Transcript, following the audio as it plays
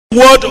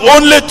word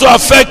only to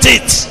affect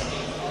it,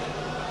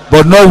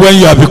 but not when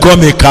you have become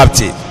a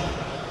captive.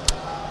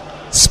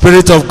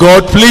 Spirit of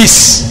God,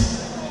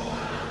 please,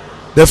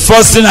 the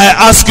first thing I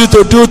ask you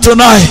to do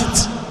tonight,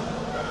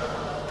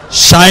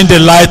 shine the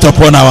light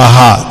upon our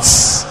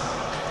hearts.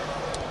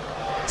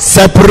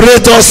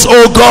 Separate us,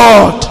 O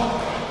God,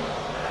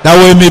 that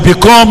we may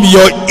become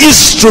your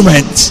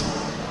instrument,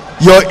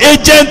 your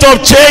agent of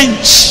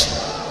change,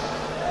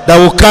 that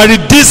will carry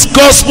this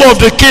gospel of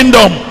the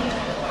kingdom,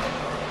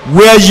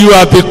 where you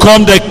have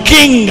become the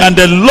King and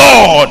the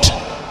Lord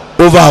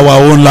over our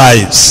own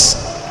lives.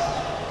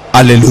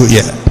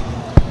 Hallelujah.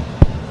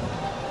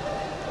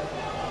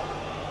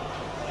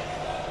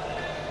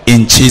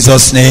 In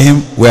Jesus'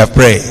 name we have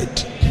prayed.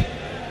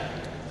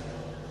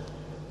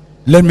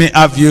 Let me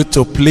have you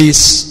to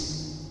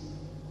please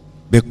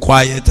be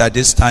quiet at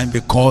this time,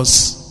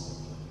 because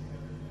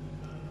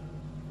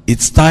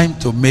it's time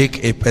to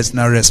make a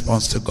personal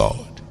response to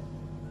God.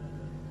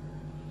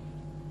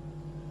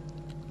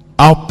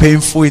 How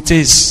painful it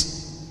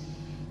is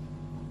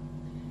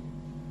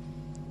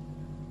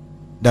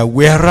that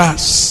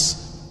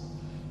whereas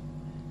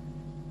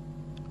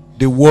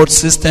the world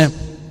system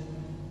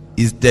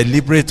is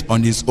deliberate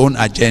on its own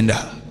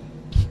agenda,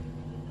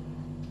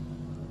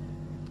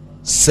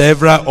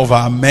 several of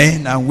our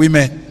men and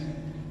women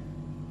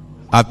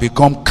have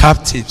become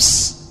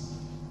captives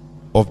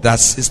of that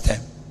system.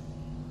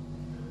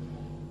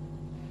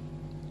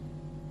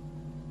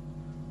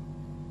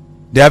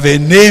 They have a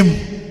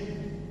name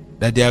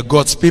that they are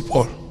God's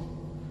people,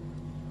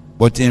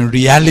 but in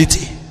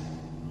reality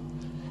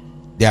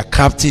they are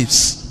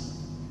captives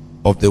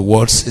of the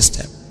world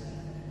system.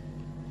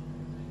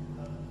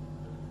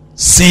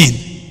 Sin,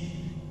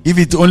 if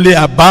it only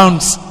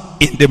abounds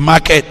in the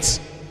market,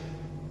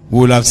 we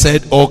will have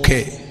said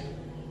okay,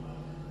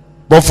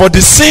 but for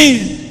the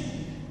sin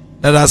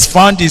that has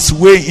found its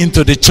way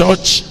into the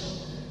church,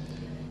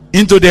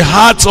 into the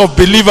hearts of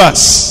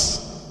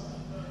believers,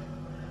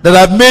 that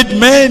have made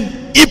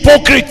men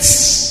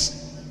hypocrites,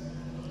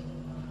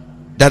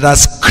 that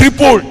has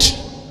crippled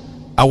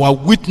our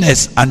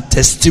witness and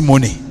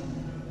testimony,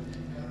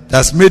 that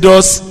has made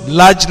us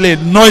largely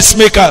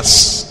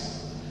noisemakers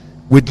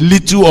with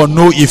little or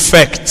no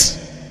effect,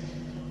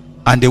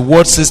 and the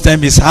world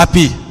system is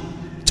happy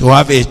to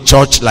have a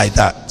church like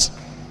that.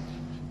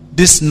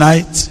 This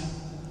night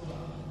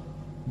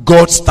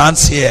God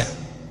stands here.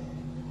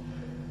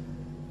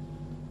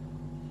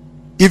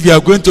 If you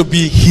are going to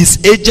be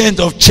his agent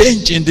of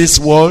change in this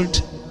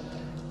world,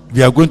 if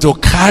you are going to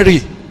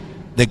carry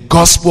the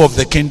gospel of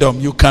the kingdom,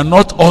 you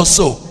cannot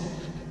also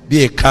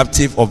be a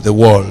captive of the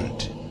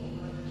world.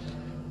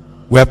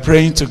 We are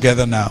praying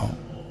together now,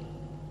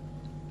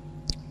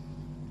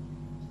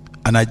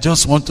 and I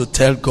just want to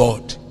tell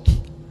God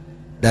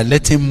that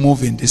let him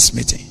move in this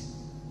meeting.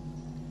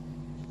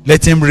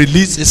 Let him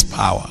release his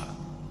power.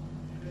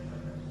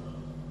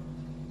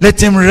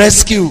 Let him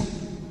rescue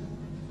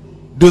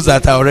those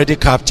that are already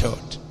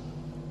captured.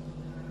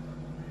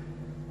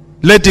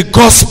 Let the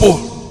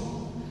gospel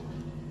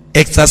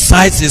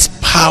exercise his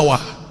power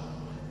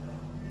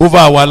over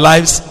our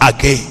lives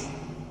again.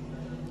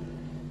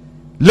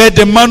 Let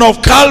the man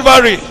of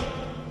Calvary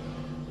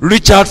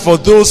reach out for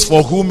those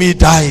for whom he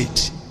died,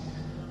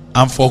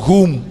 and for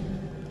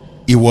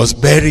whom he was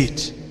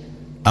buried,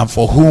 and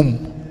for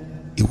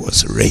whom he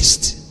was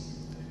raised.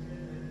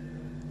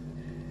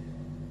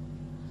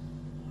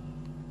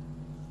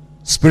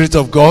 Spirit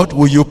of God,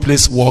 will you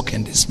please walk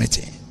in this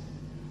meeting?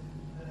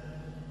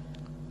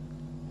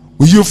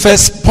 Will you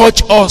first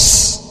purge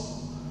us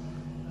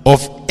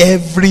of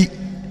every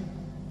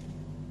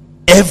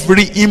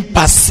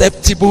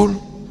imperceptible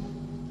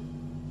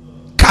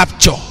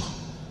capture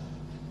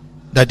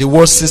that the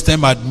world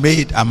system had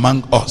made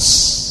among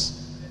us?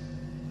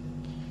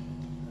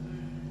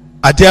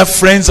 Are there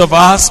friends of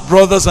ours,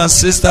 brothers and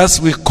sisters?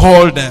 We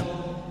call them,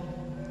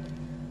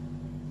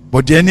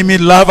 but the enemy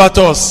laugh at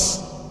us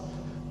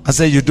and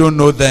say, you don't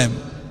know them,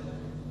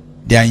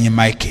 they are in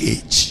my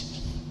cage.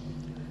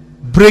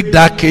 Break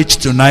that cage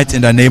tonight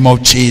in the name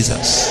of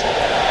Jesus.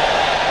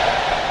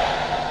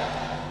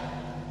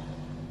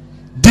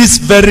 This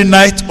very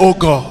night, oh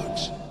God,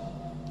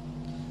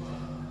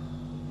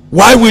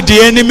 why would the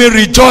enemy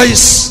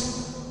rejoice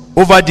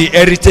over the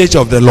heritage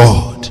of the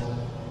Lord?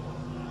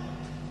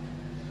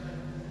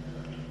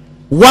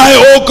 Why,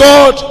 oh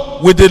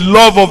God, with the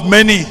love of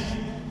many,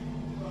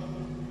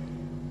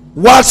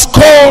 what's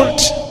called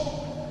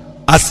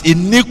as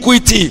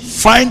iniquity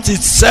finds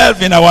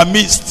itself in our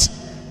midst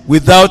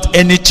without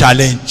any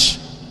challenge?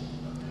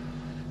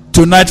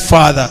 Tonight,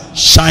 Father,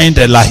 shine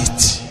the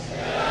light.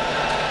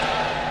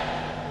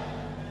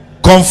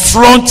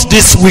 Confront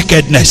this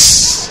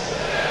wickedness.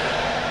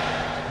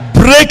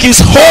 Break his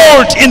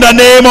hold in the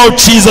name of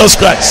Jesus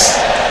Christ.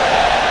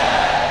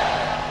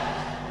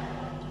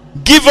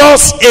 Give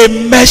us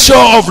a measure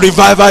of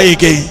revival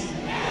again,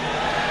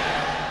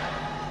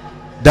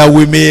 that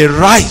we may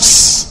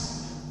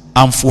rise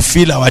and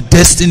fulfill our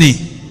destiny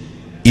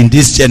in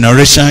this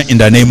generation in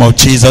the name of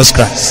Jesus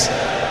Christ.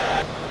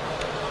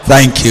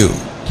 Thank you.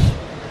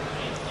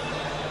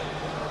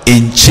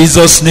 In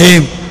Jesus'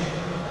 name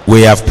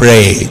we have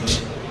prayed.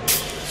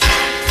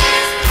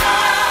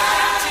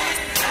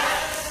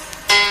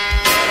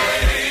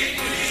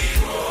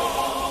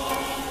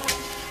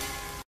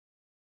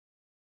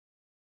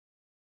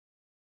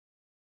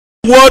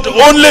 Word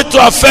only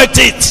to affect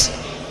it,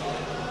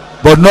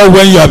 but not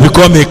when you have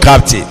become a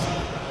captive.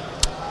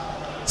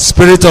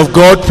 Spirit of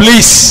God,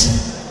 please,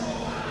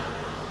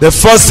 the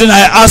first thing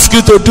I ask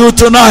you to do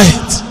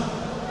tonight,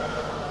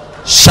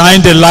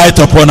 shine the light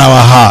upon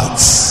our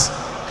hearts.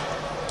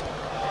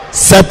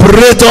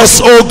 Separate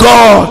us, oh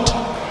God,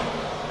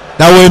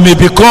 that we may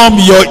become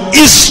your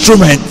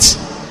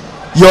instrument,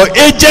 your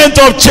agent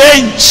of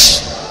change,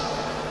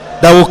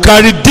 that will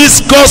carry this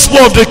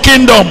gospel of the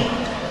kingdom,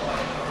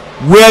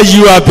 where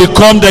you have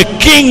become the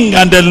King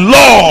and the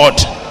Lord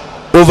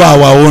over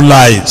our own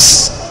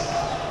lives.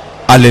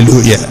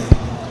 Hallelujah.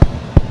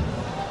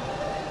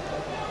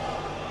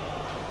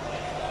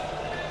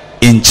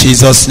 In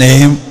Jesus'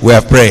 name we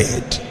have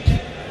prayed.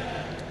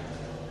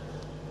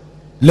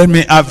 Let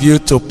me have you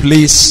to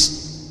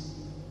please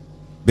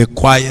be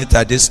quiet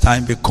at this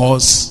time,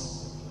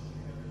 because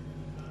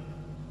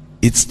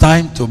it's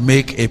time to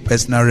make a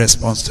personal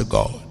response to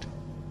God.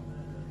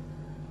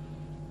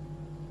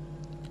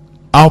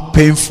 How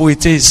painful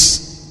it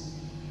is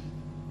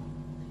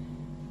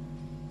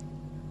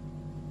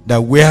that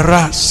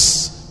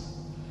whereas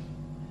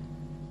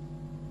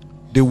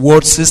the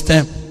world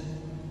system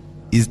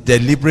is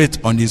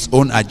deliberate on its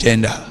own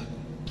agenda,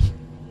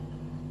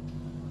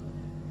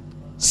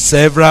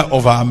 several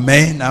of our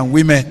men and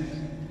women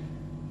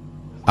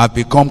have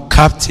become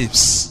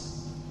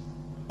captives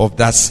of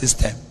that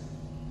system.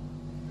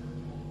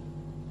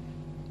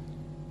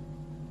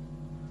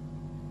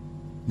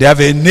 They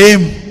have a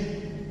name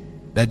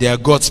that they are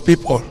God's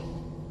people,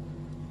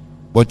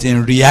 but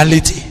in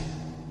reality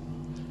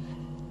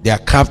they are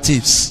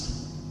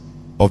captives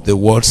of the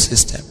world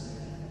system.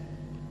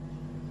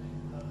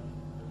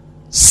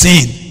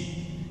 Sin,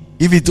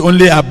 if it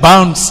only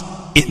abounds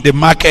in the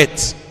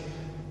market,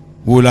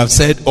 we will have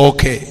said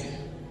okay.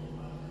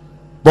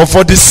 But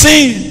for the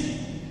sin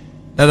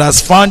that has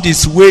found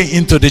its way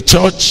into the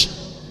church,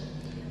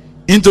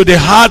 into the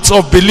hearts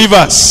of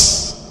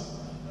believers,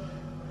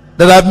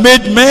 that have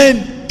made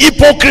men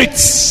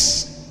hypocrites,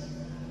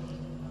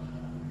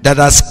 that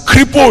has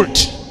crippled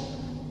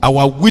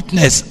our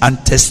witness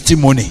and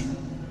testimony,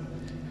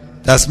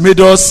 that has made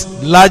us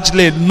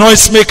largely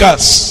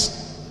noisemakers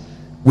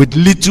with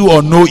little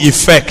or no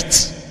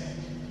effect,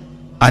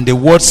 and the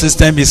world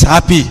system is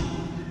happy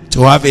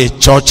to have a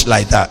church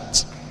like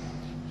that.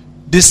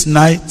 This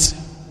night,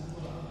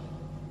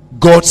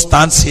 God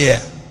stands here.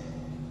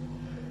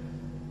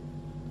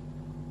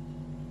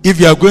 If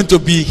you are going to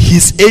be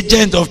his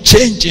agent of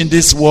change in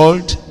this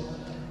world,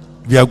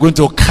 if you are going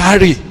to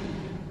carry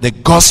the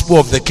gospel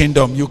of the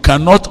kingdom, you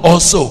cannot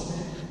also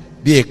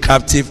be a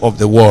captive of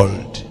the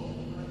world.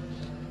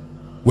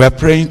 We are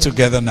praying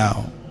together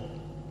now.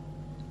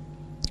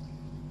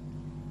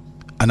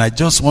 And I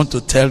just want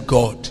to tell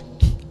God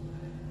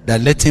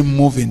that let him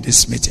move in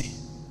this meeting.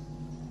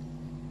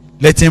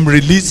 Let him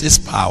release his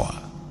power.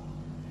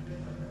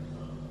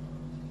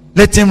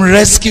 Let him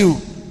rescue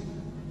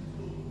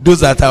those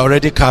that are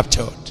already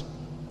captured.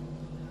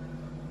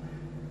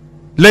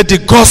 Let the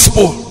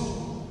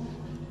gospel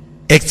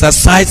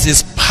exercise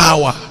his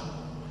power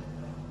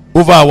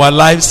over our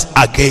lives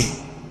again.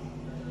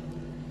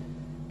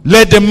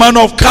 Let the man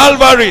of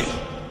Calvary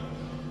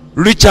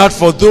reach out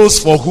for those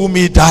for whom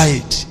he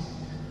died,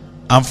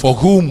 and for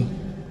whom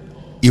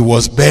he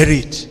was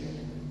buried,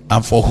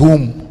 and for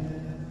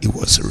whom he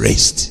was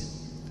raised.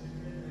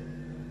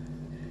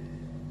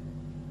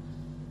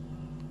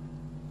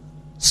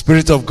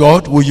 Spirit of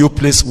God, will you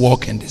please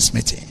walk in this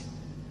meeting?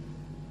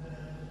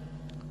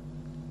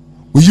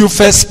 Will you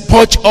first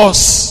purge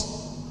us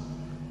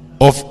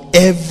of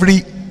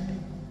every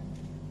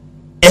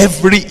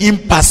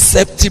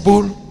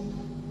imperceptible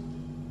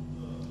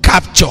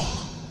capture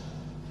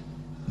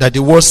that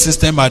the world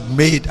system had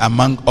made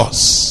among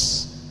us?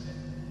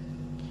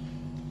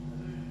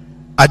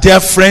 Are there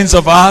friends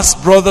of ours,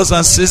 brothers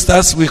and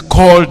sisters? We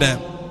call them,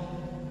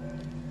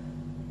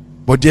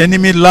 but the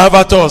enemy laugh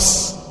at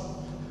us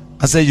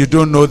and say, you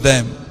don't know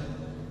them,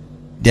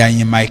 they are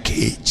in my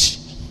cage.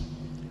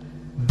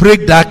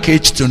 Break that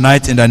cage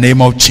tonight in the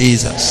name of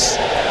Jesus.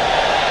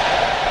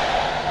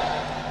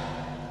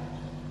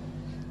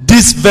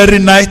 This very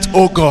night,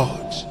 oh God,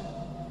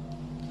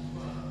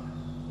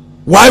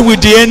 why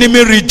would the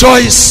enemy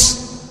rejoice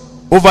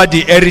over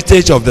the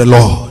heritage of the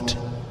Lord?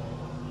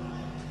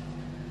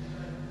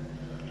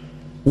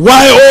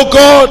 Why, oh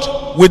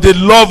God, with the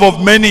love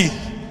of many,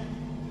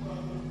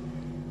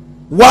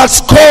 what's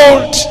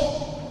called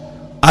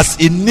as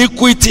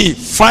iniquity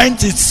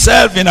finds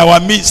itself in our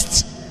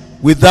midst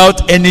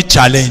without any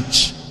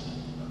challenge?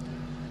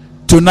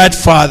 Tonight,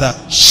 Father,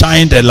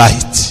 shine the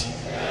light.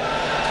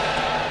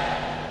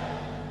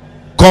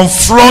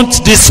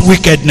 Confront this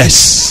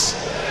wickedness.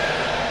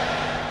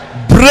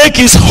 Break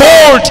his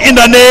hold in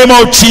the name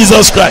of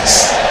Jesus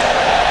Christ.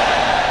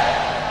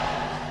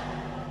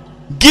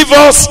 give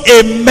us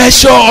a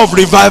measure of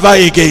revival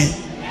again,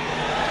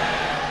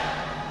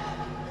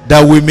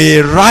 that we may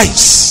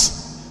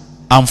rise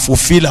and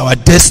fulfill our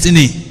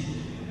destiny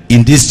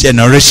in this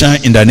generation,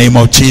 in the name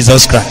of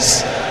Jesus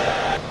Christ.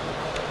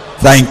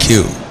 Thank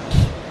you.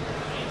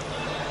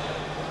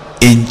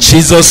 In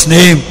Jesus'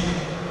 name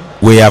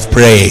we have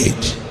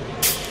prayed.